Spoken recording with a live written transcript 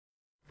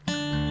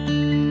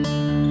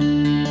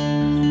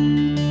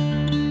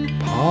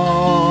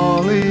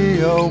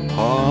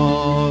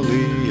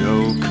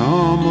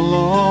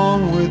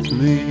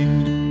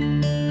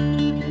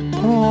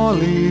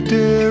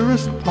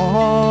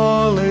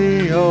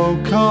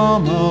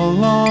come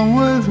along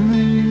with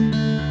me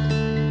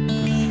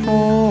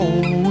before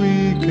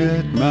we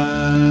get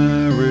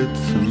married,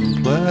 some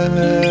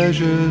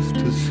pleasures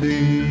to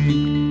see.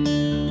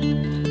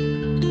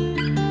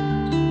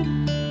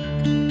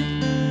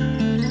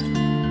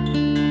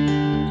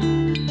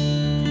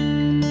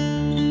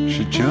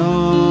 She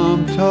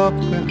jumped up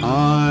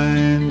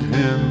behind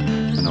him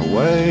and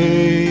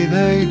away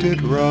they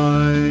did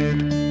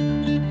ride.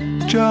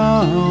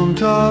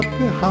 Jumped up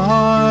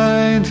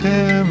behind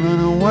him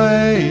and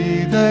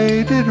away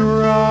they did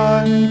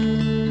ride.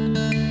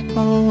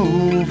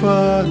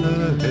 Over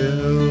the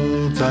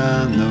hills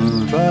and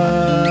the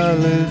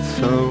valleys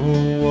so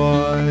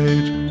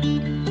wide.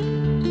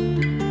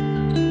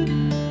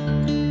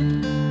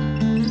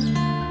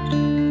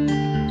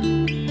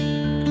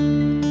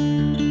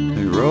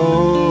 They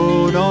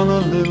rode on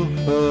a little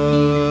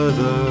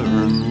further,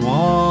 and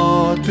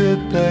what did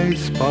they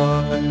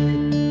spy?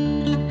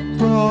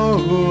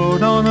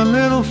 Rode on a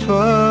little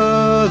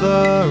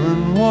further,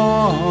 and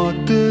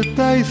what did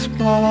they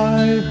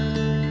spy?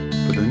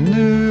 But a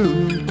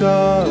new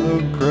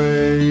dug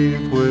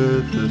grave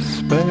with a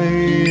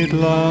spade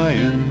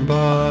lying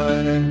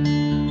by.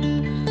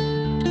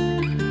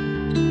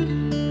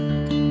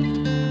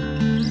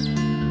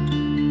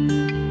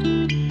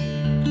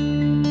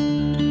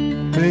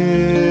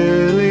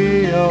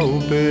 Billy, oh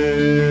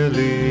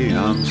Billy,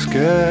 I'm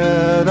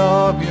scared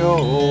of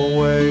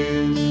your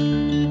ways.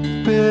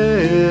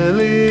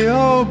 Billy,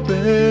 oh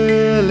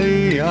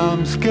Billy,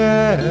 I'm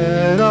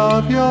scared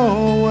of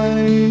your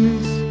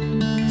ways.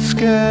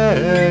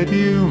 Scared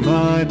you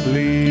might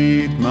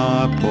lead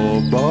my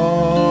poor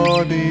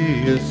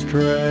body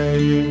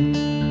astray.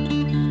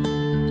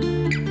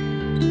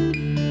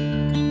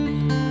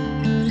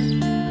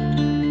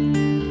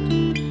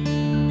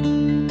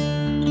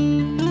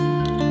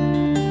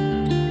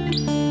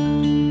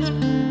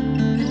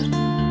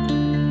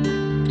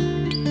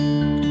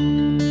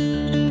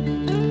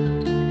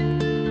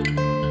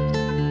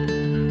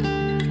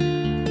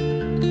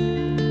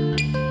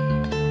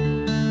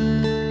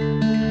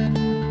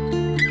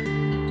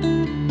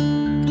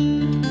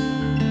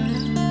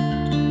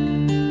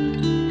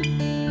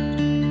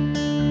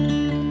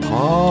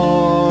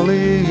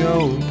 Polly,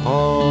 oh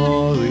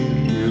Polly,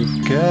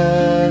 you've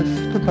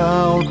guessed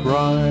about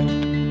right.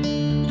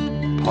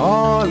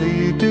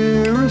 Polly,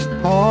 dearest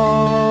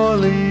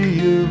Polly,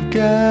 you've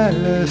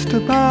guessed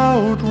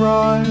about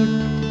right.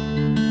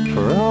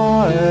 For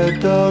I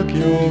dug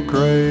your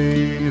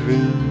grave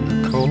in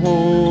the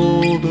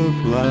cold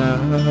of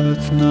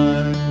last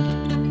night.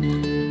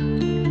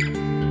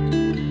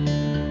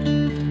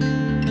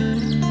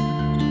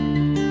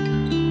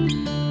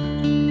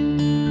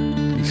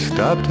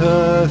 Stabbed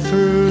her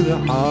through the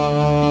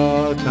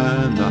heart,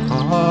 and the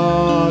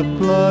heart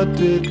blood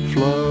did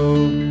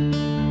flow.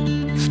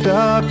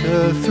 Stabbed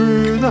her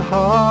through the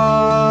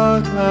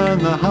heart, and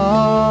the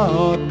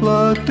heart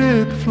blood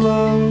did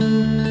flow.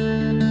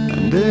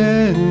 And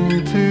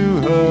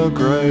into her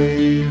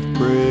grave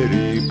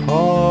pretty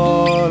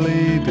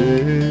Polly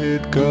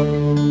did go.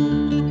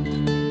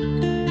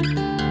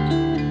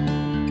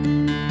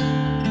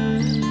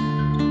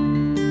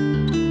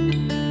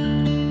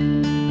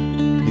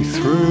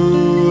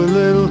 Threw a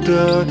little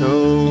dirt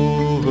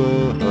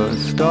over her,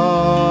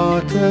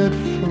 started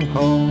from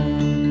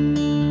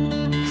home.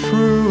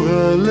 Threw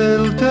a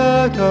little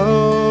dirt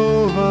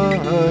over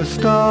her,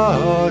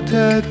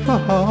 started for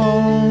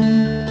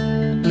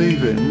home.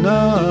 Leaving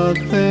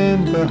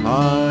nothing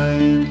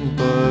behind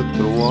but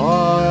the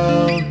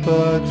wild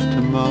birds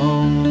to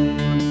moan.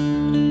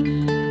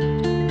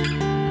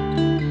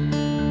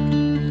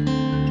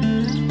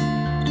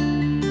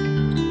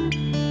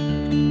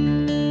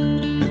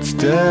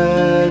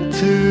 Dead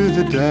to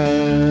the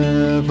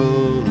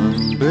devil,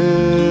 and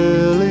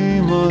Billy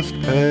must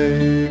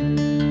pay.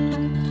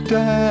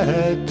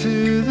 Dead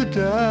to